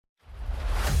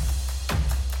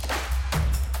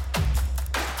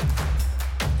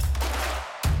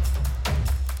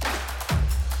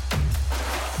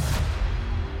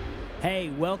Hey,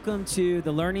 welcome to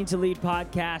the Learning to Lead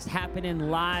podcast happening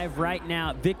live right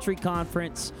now at Victory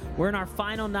Conference. We're in our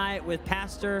final night with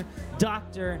Pastor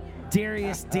Dr.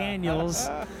 Darius Daniels.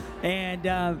 And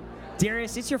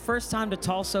Darius, it's your first time to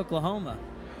Tulsa, Oklahoma.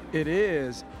 It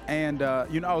is. And,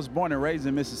 I was born and raised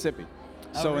in Mississippi,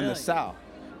 so really? in the South.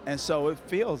 And so it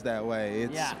feels that way.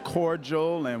 It's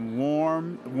cordial and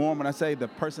warm. Warm when I say the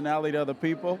personality of the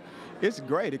people. It's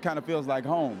great. It kind of feels like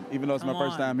home, even though it's my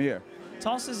first time here.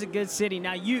 Tulsa's a good city.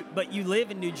 Now, you live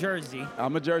in New Jersey.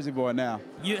 I'm a Jersey boy now.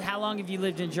 How long have you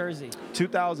lived in Jersey?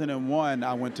 2001,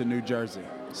 I went to New Jersey.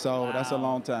 So That's a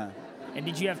long time. And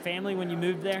did you have family when you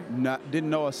moved there? Didn't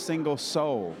know a single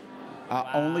soul.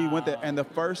 I only went there. And the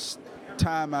first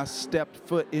time I stepped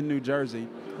foot in New Jersey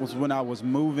was when I was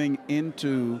moving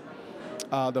into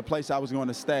the place I was going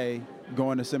to stay,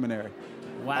 going to seminary.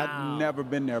 Wow. I'd never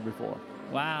been there before.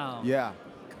 Wow. Yeah.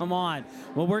 Come on.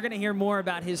 Well, we're going to hear more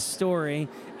about his story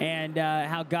and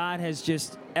how God has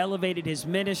just elevated his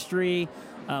ministry,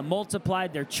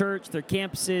 multiplied their church, their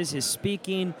campuses, his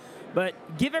speaking. But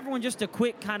give everyone just a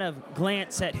quick kind of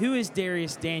glance at who is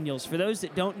Darius Daniels. For those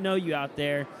that don't know you out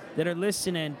there that are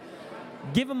listening,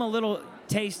 give them a little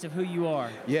taste of who you are.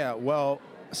 Yeah, well,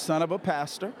 son of a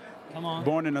pastor. Come on.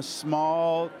 Born in a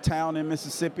small town in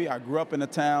Mississippi. I grew up in a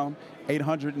town,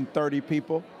 830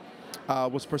 people.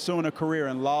 Was pursuing a career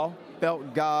in law,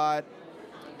 felt God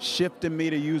shifted me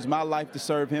to use my life to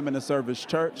serve him and to serve his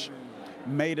church.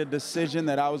 Made a decision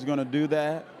that I was going to do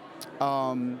that.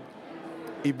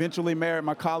 Eventually married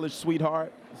my college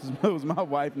sweetheart, who's my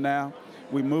wife now.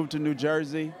 We moved to New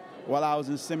Jersey while I was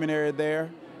in seminary there.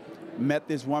 Met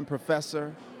this one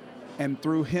professor, and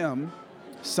through him,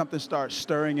 something started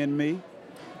stirring in me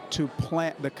to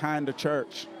plant the kind of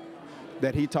church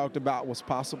that he talked about was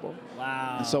possible.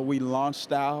 Wow. And so we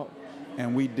launched out,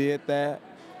 and we did that,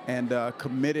 and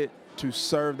committed to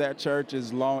serve that church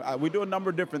as long. We do a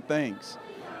number of different things,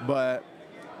 but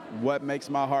what makes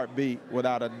my heart beat,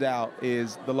 without a doubt,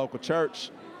 is the local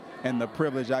church and the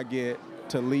privilege I get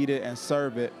to lead it and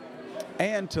serve it,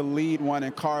 and to lead one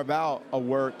and carve out a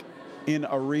work in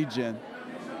a region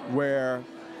where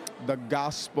the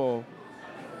gospel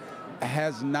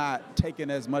has not taken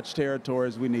as much territory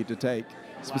as we need to take,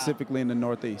 specifically in the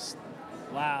Northeast.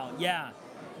 Wow, yeah.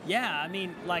 I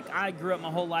mean, I grew up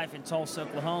my whole life in Tulsa,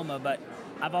 Oklahoma, but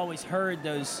I've always heard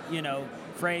those,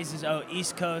 phrases,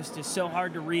 East Coast is so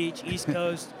hard to reach. East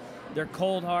Coast, they're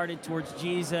cold-hearted towards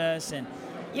Jesus. And,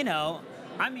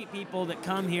 I meet people that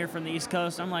come here from the East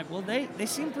Coast. I'm like, well, they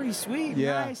seem pretty sweet,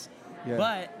 nice. Yeah.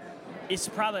 But it's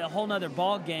probably a whole nother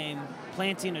ball game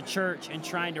planting a church and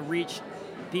trying to reach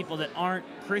people that aren't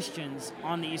Christians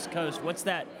on the East Coast. What's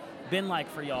that been like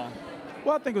for y'all?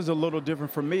 Well, I think it was a little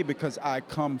different for me because I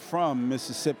come from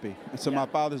Mississippi. And so my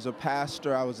father's a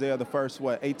pastor. I was there the first,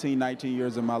 18, 19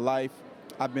 years of my life.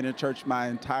 I've been in church my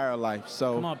entire life.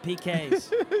 So come on,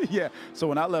 PKs. Yeah. So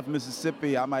when I left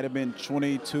Mississippi, I might have been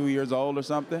 22 years old or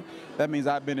something. That means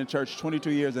I've been in church 22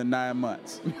 years and 9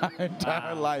 months. My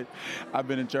entire life I've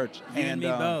been in church. You and me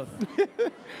both.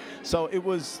 So it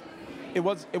was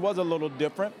a little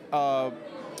different.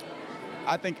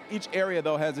 I think each area,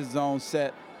 though, has its own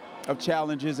set of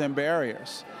challenges and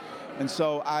barriers. And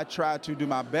so I try to do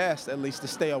my best, at least, to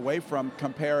stay away from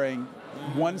comparing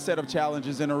one set of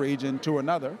challenges in a region to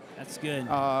another. That's good.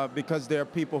 Because there are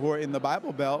people who are in the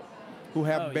Bible Belt who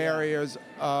have barriers,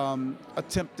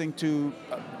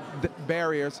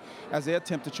 barriers as they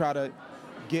attempt to try to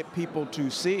get people to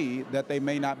see that they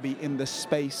may not be in the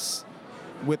space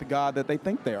with God that they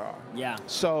think they are. Yeah.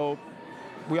 So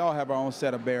we all have our own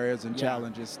set of barriers and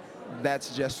challenges.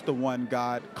 That's just the one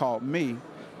God called me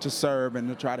to serve and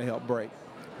to try to help break.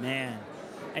 Man.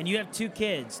 And you have 2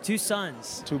 kids, 2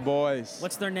 sons. 2 boys.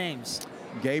 What's their names?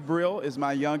 Gabriel is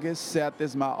my youngest. Seth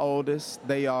is my oldest.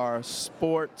 They are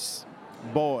sports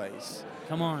boys.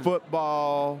 Come on.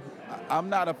 Football. I'm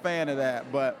not a fan of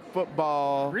that, but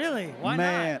football. Really? Why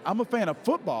man, not? I'm a fan of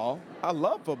football. I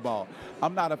love football.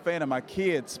 I'm not a fan of my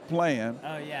kids playing.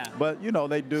 Oh, yeah. But,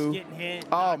 they do. Just getting hit.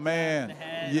 Oh, man. The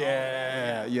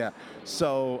head. Yeah.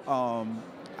 So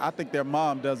I think their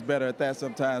mom does better at that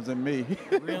sometimes than me.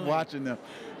 Really? Watching them.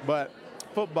 But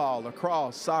football,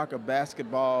 lacrosse, soccer,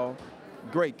 basketball,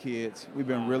 great kids. We've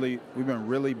been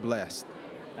really blessed.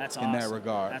 That's in that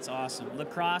regard. That's awesome.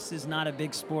 Lacrosse is not a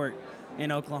big sport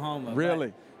in Oklahoma.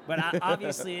 Really? But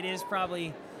obviously it is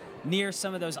probably near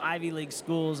some of those Ivy League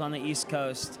schools on the East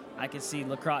Coast. I could see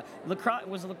lacrosse.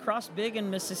 Was lacrosse big in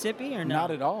Mississippi or no?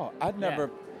 Not at all.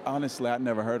 Honestly, I'd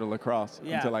never heard of lacrosse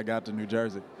until I got to New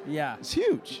Jersey. Yeah. It's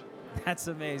huge. That's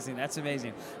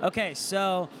amazing. Okay,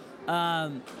 so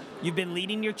You've been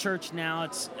leading your church now.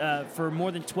 It's for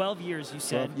more than 12 years, you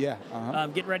said. Yeah.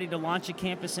 Getting ready to launch a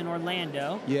campus in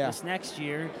Orlando this next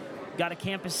year. Got a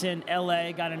campus in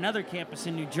LA, got another campus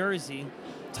in New Jersey.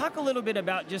 Talk a little bit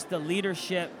about just the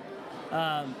leadership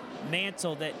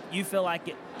mantle that you feel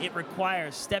like it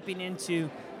requires, stepping into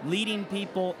leading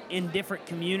people in different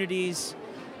communities,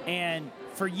 and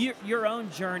for your own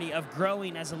journey of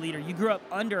growing as a leader. You grew up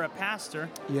under a pastor,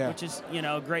 which is,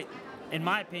 great. In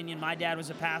my opinion, my dad was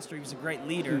a pastor. He was a great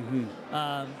leader.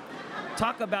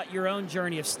 Talk about your own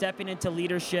journey of stepping into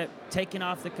leadership, taking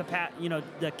off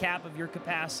the cap of your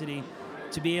capacity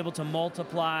to be able to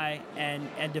multiply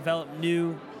and develop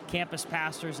new campus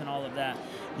pastors and all of that.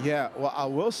 Yeah, well, I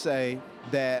will say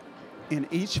that in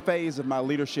each phase of my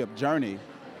leadership journey,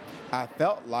 I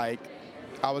felt like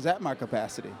I was at my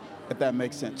capacity, if that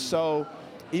makes sense. So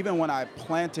even when I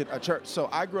planted a church, so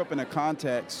I grew up in a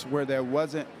context where there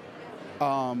wasn't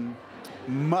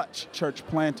much church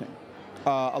planting.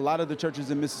 A lot of the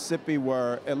churches in Mississippi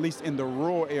were, at least in the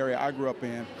rural area I grew up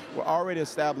in, were already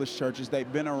established churches.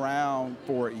 They'd been around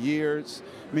for years.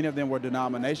 Many of them were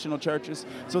denominational churches.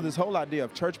 So this whole idea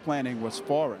of church planting was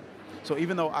foreign. So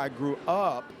even though I grew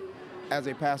up as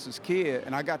a pastor's kid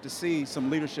and I got to see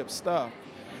some leadership stuff,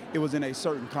 it was in a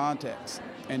certain context.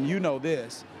 And you know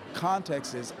this,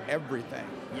 context is everything.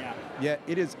 Yeah,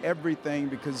 it is everything,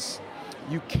 because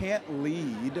you can't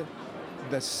lead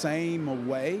the same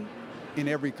way in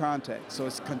every context. So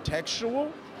it's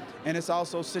contextual and it's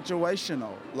also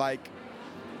situational. Like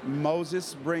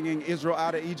Moses bringing Israel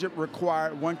out of Egypt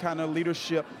required one kind of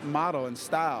leadership model and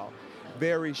style,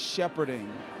 very shepherding,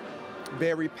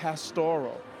 very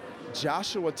pastoral.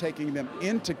 Joshua taking them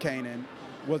into Canaan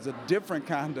was a different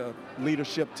kind of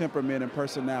leadership temperament and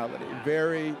personality,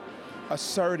 very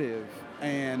assertive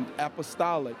and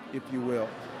apostolic, if you will.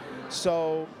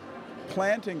 So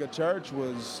planting a church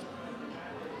was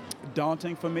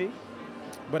daunting for me,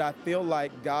 but I feel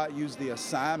like God used the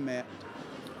assignment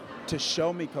to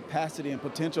show me capacity and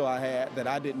potential I had that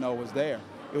I didn't know was there.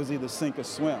 It was either sink or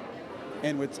swim.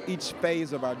 And with each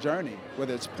phase of our journey,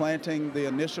 whether it's planting the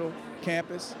initial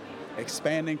campus,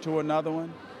 expanding to another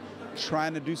one,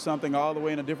 trying to do something all the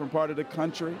way in a different part of the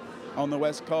country on the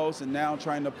West Coast, and now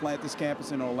trying to plant this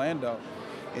campus in Orlando,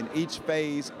 in each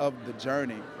phase of the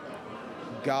journey,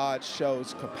 God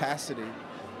shows capacity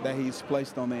that He's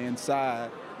placed on the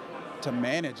inside to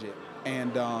manage it.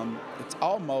 And it's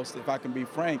almost, if I can be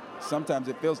frank, sometimes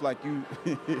it feels like you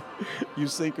you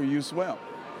sink or you swim.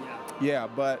 Yeah,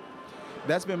 but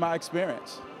that's been my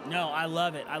experience. No, I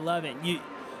love it. I love it.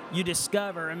 You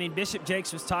discover, I mean, Bishop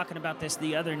Jakes was talking about this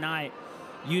the other night.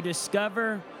 You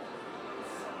discover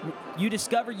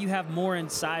you have more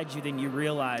inside you than you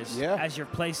realize as you're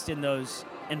placed in those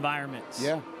environments.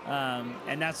 Yeah.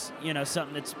 And that's,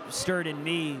 something that's stirred in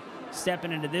me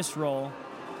stepping into this role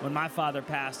when my father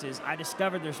passed, is I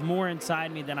discovered there's more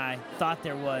inside me than I thought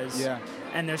there was. Yeah.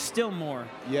 And there's still more.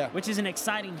 Yeah. Which is an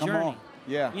exciting Come journey. on.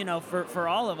 Yeah. For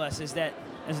all of us, is that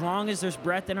as long as there's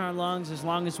breath in our lungs, as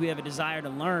long as we have a desire to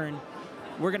learn,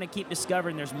 we're going to keep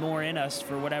discovering there's more in us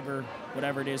for whatever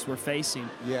it is we're facing.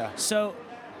 Yeah. So,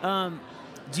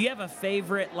 do you have a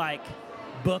favorite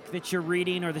book that you're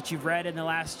reading or that you've read in the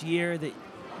last year that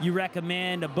you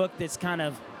recommend? A book that's kind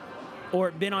of,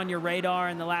 or been on your radar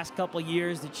in the last couple of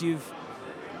years that you've...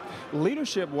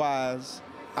 Leadership-wise,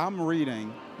 I'm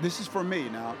reading, this is for me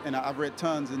now, and I've read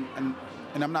tons, and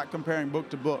I'm not comparing book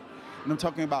to book, and I'm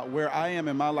talking about where I am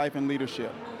in my life in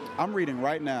leadership. I'm reading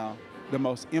right now the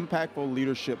most impactful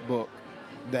leadership book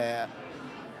that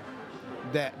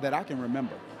I can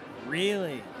remember.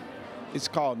 Really? It's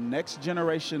called Next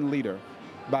Generation Leader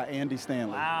by Andy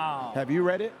Stanley. Wow. Have you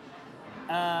read it?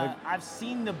 I've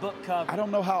seen the book cover. I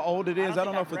don't know how old it is. I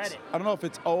don't know if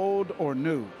it's old or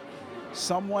new.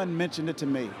 Someone mentioned it to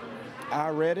me. I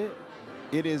read it.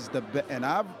 It is the best, and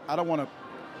I don't want to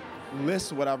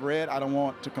list what I've read. I don't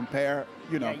want to compare,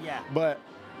 But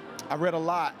I read a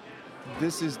lot.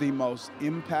 This is the most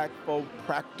impactful,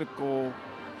 practical,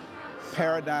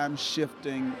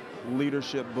 paradigm-shifting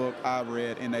leadership book I've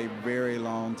read in a very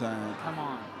long time. Come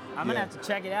on. I'm going to have to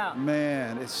check it out.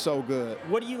 Man, it's so good.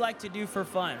 What do you like to do for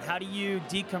fun? How do you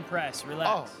decompress,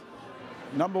 relax?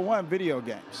 Oh, number one, video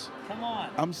games. Come on.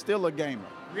 I'm still a gamer.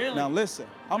 Really? Now listen,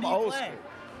 I'm old school.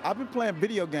 I've been playing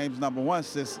video games, number one,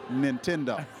 since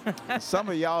Nintendo. Some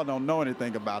of y'all don't know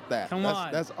anything about that. Come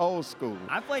on. That's old school.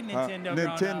 I played Nintendo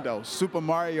Nintendo, Super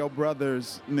Mario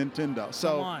Brothers, Nintendo. So,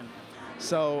 come on.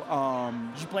 So,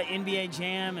 did you play NBA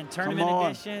Jam and Tournament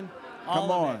Edition?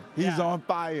 Come on. He's on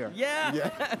fire.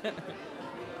 Yeah.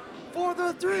 For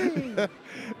the three.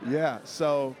 Yeah.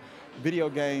 So Video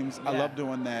games, I Yeah. love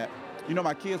doing that. You know,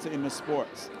 my kids are into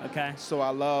sports. Okay. So I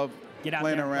love Get out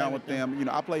playing there and play around with with them. You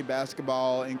know, I played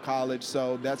basketball in college,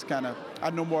 so that's kind of, I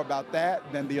know more about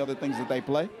that than the other things that they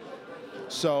play.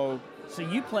 So, So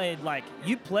you played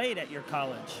at your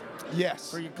college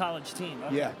yes. for your college team.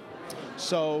 Okay. Yeah.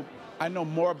 So I know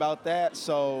more about that.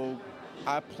 So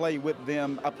I play with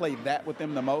them. I play that with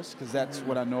them the most because that's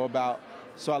what I know about.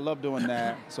 So I love doing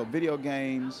that. So video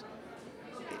games,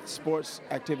 sports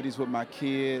activities with my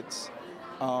kids.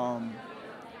 I'm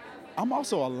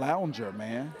also a lounger,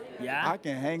 man. Yeah. I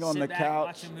can hang on Sit the back, couch,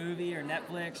 watch a movie or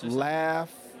Netflix or something.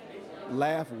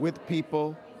 laugh with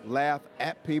people, laugh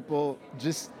at people,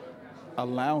 just a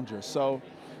lounger. So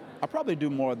I probably do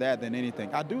more of that than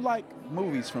anything. I do like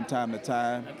movies from time to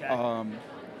time. Okay.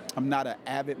 I'm not an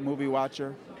avid movie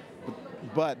watcher,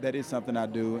 but that is something I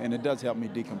do, and it does help me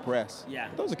decompress. Yeah.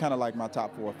 Those are kind of like my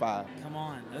top 4 or 5. Come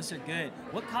on, those are good.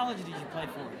 What college did you play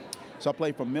for? So I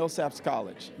played for Millsaps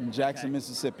College in Jackson, Okay.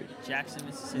 Mississippi. Jackson,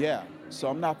 Mississippi. Yeah. So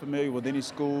I'm not familiar with any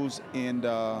schools in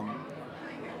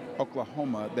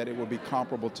Oklahoma that it would be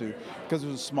comparable to, because it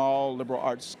was a small liberal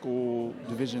arts school,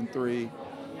 Division III.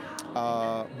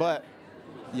 But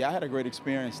yeah, I had a great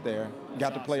experience there.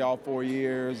 Got to play all 4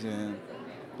 years, and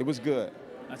it was good.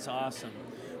 That's awesome.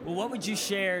 Well, what would you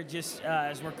share just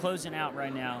as we're closing out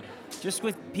right now, just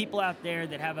with people out there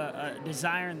that have a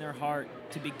desire in their heart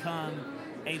to become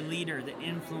a leader that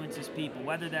influences people,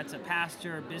 whether that's a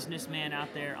pastor, a businessman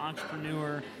out there,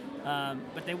 entrepreneur,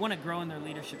 but they want to grow in their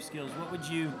leadership skills. What would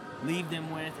you leave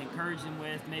them with, encourage them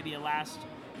with, maybe a last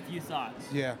few thoughts?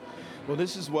 Yeah. Well,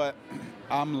 this is what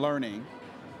I'm learning,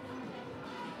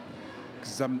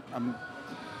 because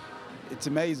it's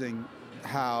amazing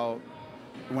how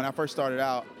when I first started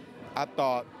out, I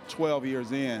thought 12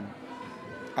 years in,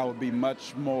 I would be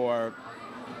much more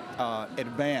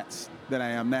advanced than I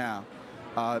am now.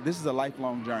 This is a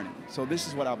lifelong journey. So this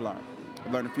is what I've learned.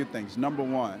 I've learned a few things. Number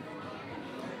one,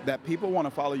 that people want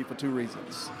to follow you for 2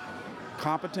 reasons: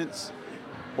 competence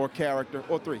or character,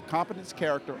 or 3, competence,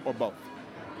 character, or both.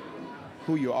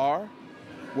 Who you are,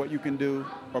 what you can do,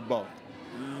 or both.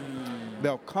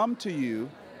 They'll come to you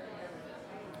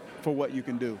for what you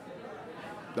can do.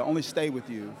 They'll only stay with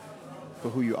you for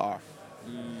who you are.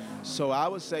 So I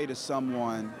would say to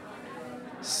someone,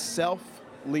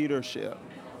 self-leadership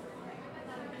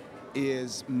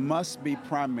must be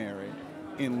primary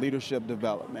in leadership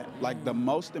development. Like, the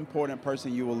most important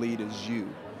person you will lead is you.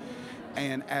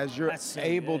 And as you're That's so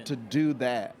able good. to do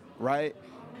that, right,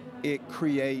 it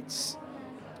creates,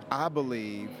 I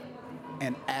believe,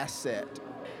 an asset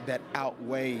that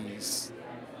outweighs.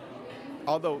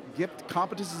 Although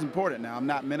competence is important now, I'm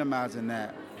not minimizing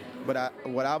that. But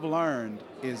what I've learned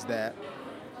is that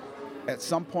at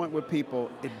some point with people,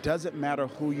 it doesn't matter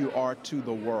who you are to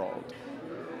the world.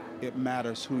 It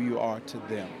matters who you are to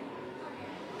them.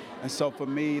 And so for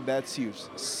me, that's huge.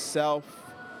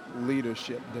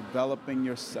 Self-leadership, developing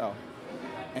yourself.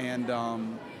 And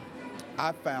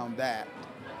I found that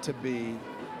to be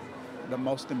the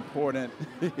most important,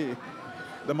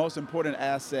 the most important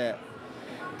asset,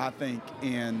 I think,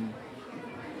 in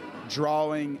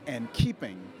drawing and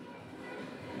keeping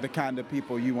the kind of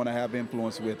people you want to have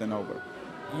influence with and over.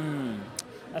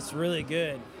 That's really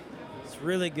good. It's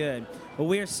really good. Well,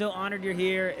 we are so honored you're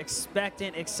here,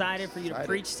 expectant, excited for you to Excited.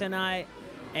 preach tonight.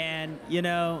 And, you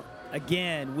know,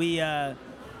 again,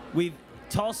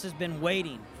 Tulsa's been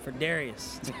waiting for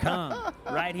Darius to come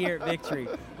right here at Victory.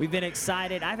 We've been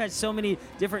excited. I've had so many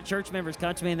different church members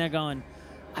come to me and they're going,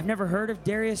 I've never heard of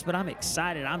Darius, but I'm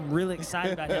excited. I'm really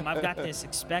excited about him. I've got this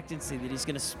expectancy that he's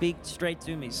going to speak straight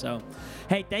to me. So,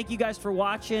 hey, thank you guys for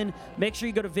watching. Make sure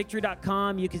you go to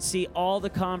victory.com. You can see all the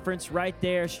conference right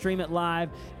there, stream it live,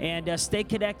 and stay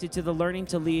connected to the Learning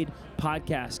to Lead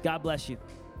podcast. God bless you.